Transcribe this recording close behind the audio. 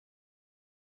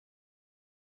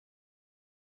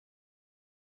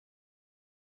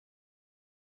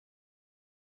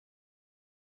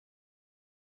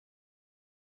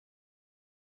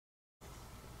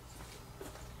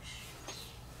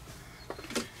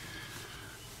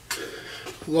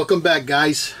Welcome back,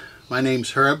 guys. My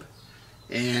name's Herb,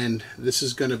 and this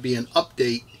is going to be an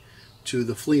update to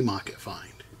the flea market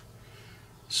find.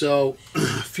 So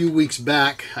a few weeks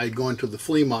back I'd gone to the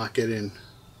flea market and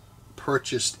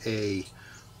purchased a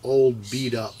old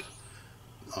beat up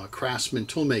Craftsman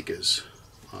Toolmakers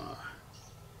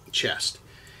chest,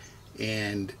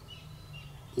 and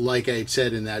like I had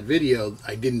said in that video,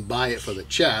 I didn't buy it for the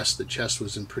chest. The chest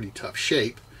was in pretty tough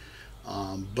shape,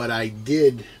 but I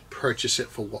did purchase it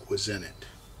for what was in it.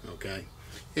 Okay,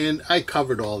 and I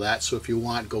covered all that, so if you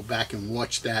want, go back and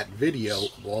watch that video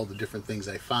of all the different things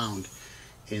I found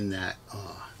in that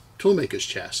toolmaker's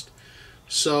chest.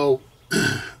 So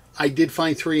I did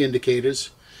find 3 indicators,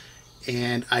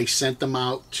 and I sent them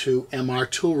out to MR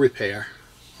Tool Repair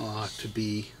to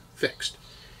be fixed.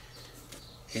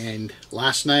 And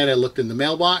last night I looked in the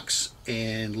mailbox,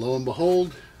 and lo and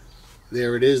behold,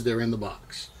 there it is. They're in the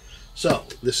box. So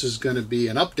this is going to be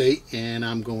an update, and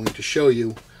I'm going to show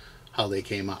you how they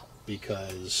came out,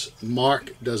 because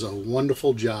Mark does a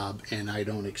wonderful job and I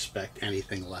don't expect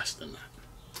anything less than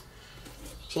that.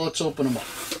 So let's open them up.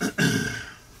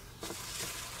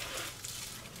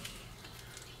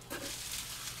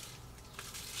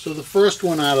 So the first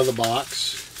one out of the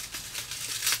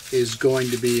box is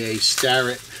going to be a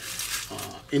Starrett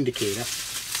indicator,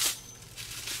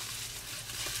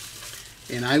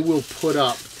 and I will put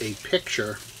up a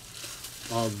picture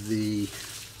of the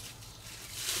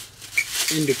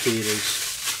indicators,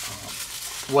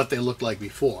 what they looked like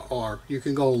before, or you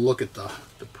can go look at the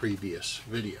previous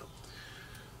video.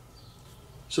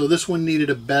 So this one needed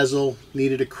a bezel,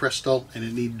 needed a crystal, and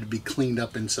it needed to be cleaned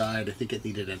up inside. I think it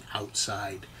needed an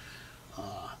outside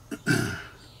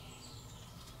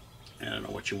I don't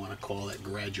know what you want to call it,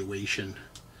 graduation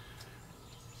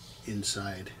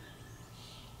inside.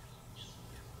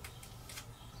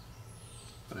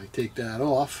 But I take that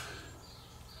off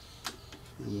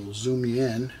and we'll zoom you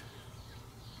in.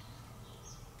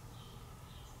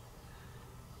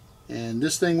 And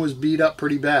this thing was beat up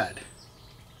pretty bad.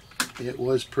 It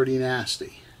was pretty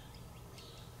nasty.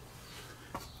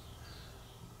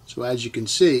 So as you can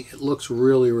see, it looks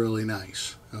really, really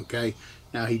nice. Okay,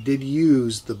 now he did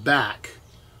use the back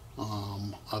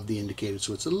of the indicator,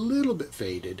 so it's a little bit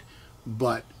faded,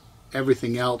 but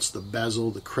everything else, the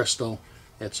bezel, the crystal,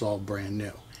 it's all brand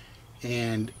new.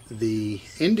 And the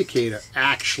indicator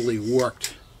actually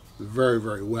worked very,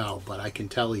 very well, but I can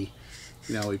tell he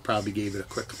probably gave it a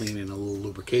quick clean and a little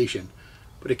lubrication,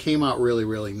 but it came out really,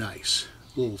 really nice.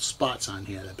 Little spots on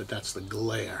here, but that's the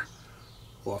glare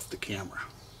off the camera.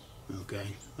 Okay,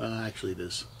 actually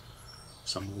there's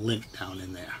some lint down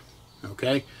in there.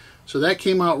 Okay, so that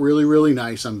came out really, really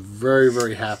nice. I'm very,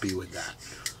 very happy with that.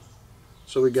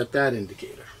 So we got that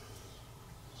indicator.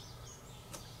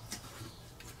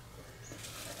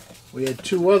 We had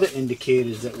 2 other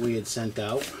indicators that we had sent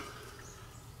out.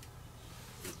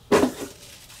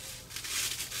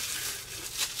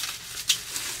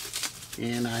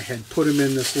 And I had put them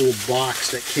in this little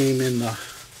box that came in the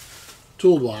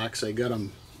toolbox. I got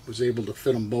them, was able to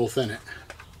fit them both in it.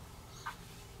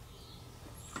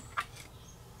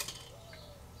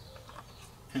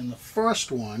 And the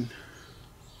first one,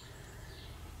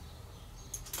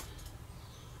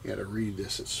 you gotta read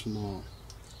this, it's small.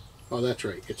 Oh, that's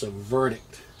right, it's a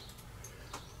verdict.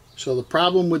 So the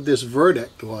problem with this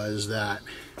verdict was that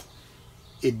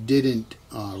it didn't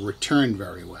return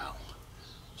very well.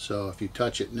 So if you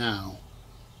touch it now,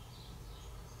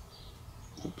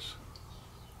 oops,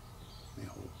 let me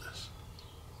hold this.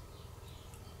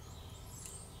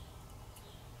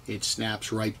 It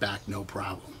snaps right back, no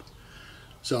problem.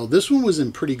 So this one was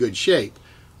in pretty good shape.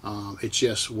 It's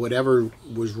just whatever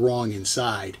was wrong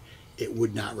inside, it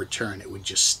would not return. It would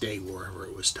just stay wherever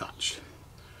it was touched.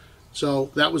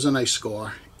 So that was a nice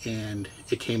score, and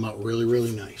it came out really,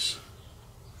 really nice.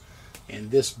 And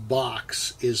this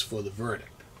box is for the verdict.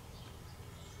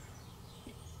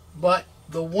 But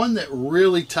the one that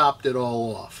really topped it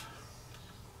all off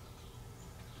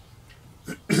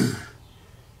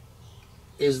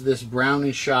is this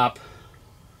Brown & Sharp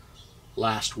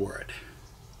Last Word.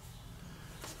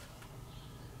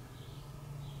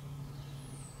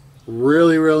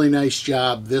 Really, really nice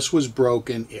job. This was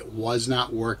broken. It was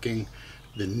not working.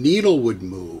 The needle would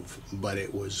move, but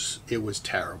it was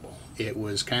terrible. It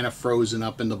was kind of frozen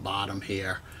up in the bottom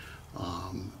here.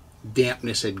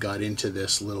 Dampness had got into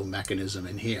this little mechanism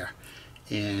in here,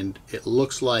 and it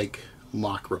looks like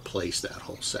Mark replaced that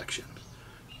whole section.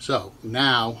 So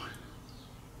now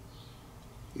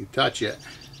you touch it,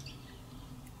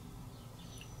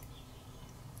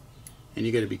 and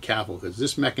you got to be careful because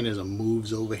this mechanism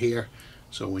moves over here.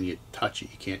 So when you touch it,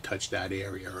 you can't touch that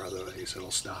area, or otherwise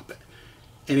it'll stop it.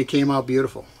 And it came out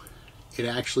beautiful. It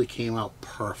actually came out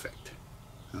perfect.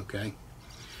 Okay.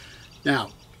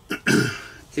 Now,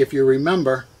 if you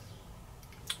remember,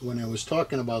 when I was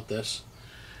talking about this,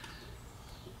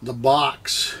 the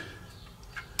box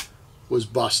was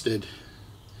busted.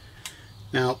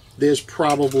 Now, there's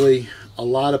probably a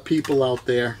lot of people out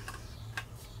there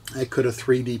that could have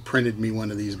 3D printed me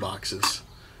one of these boxes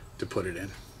to put it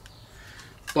in.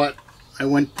 But I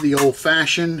went the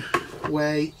old-fashioned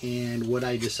way, and what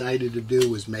I decided to do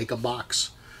was make a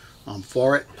box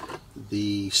for it.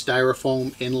 The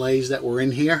styrofoam inlays that were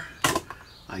in here,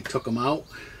 I took them out,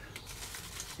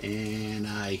 and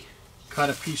I cut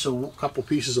a couple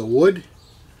pieces of wood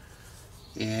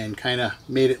and kind of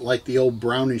made it like the old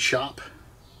Brown and Shop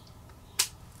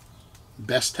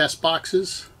Best Test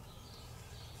boxes,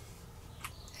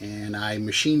 and I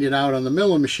machined it out on the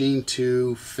milling machine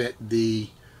to fit the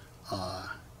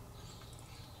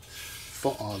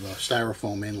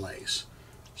styrofoam inlays.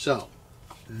 So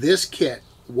this kit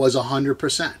was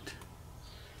 100%.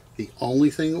 The only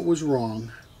thing that was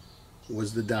wrong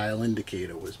was the dial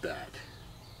indicator was bad.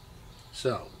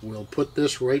 So we'll put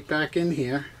this right back in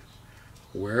here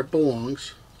where it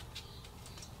belongs.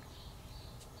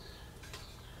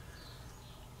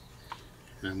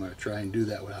 And I'm going to try and do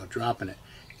that without dropping it.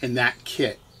 And that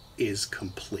kit is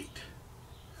complete.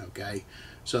 Okay,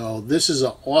 so this is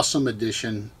an awesome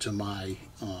addition to my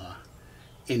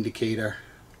indicator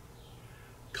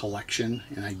collection,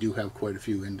 and I do have quite a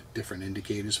few different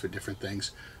indicators for different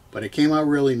things, but it came out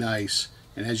really nice.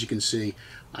 And as you can see,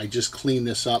 I just cleaned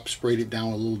this up, sprayed it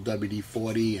down with a little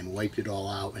WD-40 and wiped it all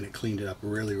out, and it cleaned it up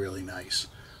really, really nice.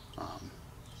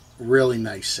 Really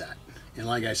nice set. And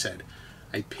like I said,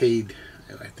 I paid,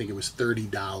 I think it was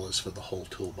 $30 for the whole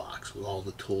toolbox with all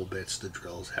the tool bits, the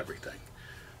drills, everything.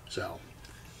 So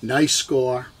nice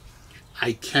score.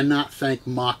 I cannot thank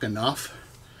Mark enough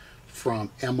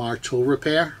from MR Tool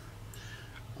Repair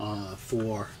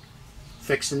for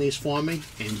fixing these for me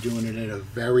and doing it at a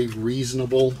very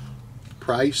reasonable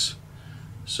price.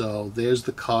 So there's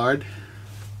the card.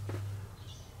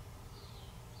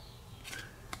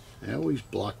 I always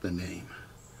block the name.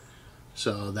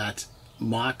 So that's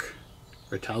Mark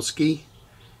Ratowski,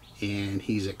 and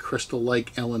he's at Crystal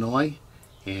Lake, Illinois,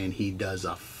 and he does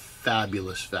a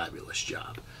fabulous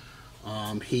job.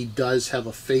 He does have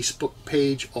a Facebook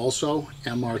page also,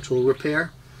 MR Tool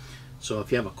Repair. So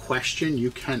if you have a question, you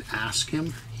can ask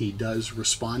him. He does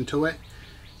respond to it,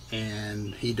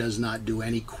 and he does not do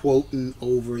any quoting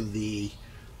over the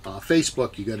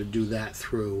Facebook. You got to do that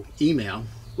through email,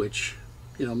 which,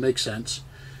 you know, makes sense.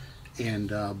 And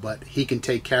but he can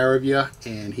take care of you,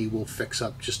 and he will fix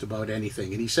up just about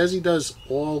anything. And he says he does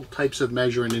all types of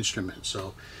measuring instruments.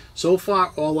 So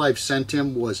far all I've sent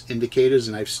him was indicators,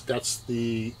 and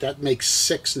that makes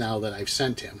 6 now that I've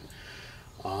sent him.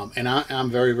 And I'm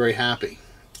very happy.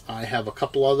 I have a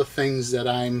couple other things that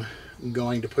I'm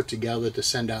going to put together to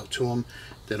send out to him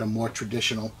that are more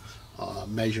traditional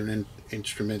measuring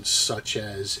instruments, such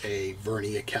as a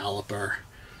vernier caliper.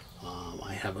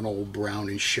 I have an old Brown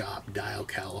and Shop dial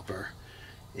caliper,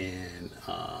 and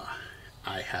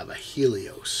I have a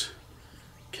Helios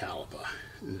caliper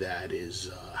that is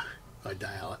a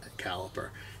dial caliper.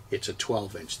 It's a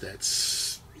 12-inch.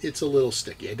 It's a little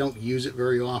sticky. I don't use it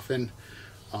very often,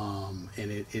 and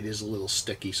it is a little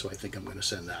sticky, so I think I'm going to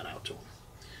send that out to him.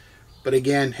 But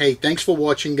again, hey, thanks for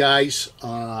watching, guys.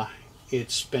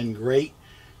 It's been great.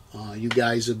 You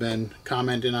guys have been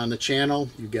commenting on the channel.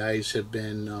 You guys have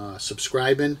been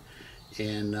subscribing,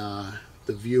 and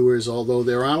the viewers, although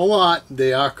there aren't a lot,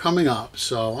 they are coming up,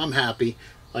 so I'm happy.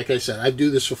 Like I said, I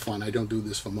do this for fun. I don't do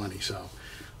this for money. So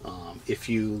if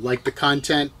you like the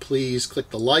content, please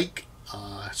click the like,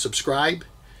 subscribe,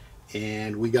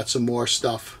 and we got some more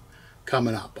stuff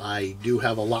coming up. I do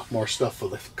have a lot more stuff for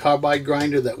the carbide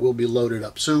grinder that will be loaded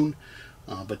up soon,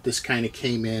 but this kind of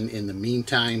came in the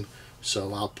meantime.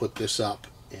 So I'll put this up,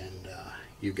 and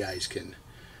you guys can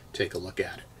take a look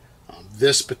at it.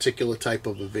 This particular type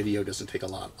of a video doesn't take a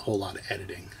whole lot of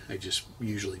editing. I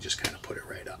usually just kind of put it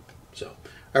right up. So,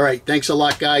 all right, thanks a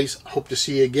lot, guys. Hope to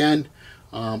see you again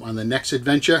on the next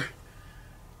adventure.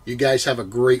 You guys have a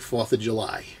great 4th of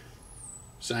July.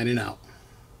 Signing out.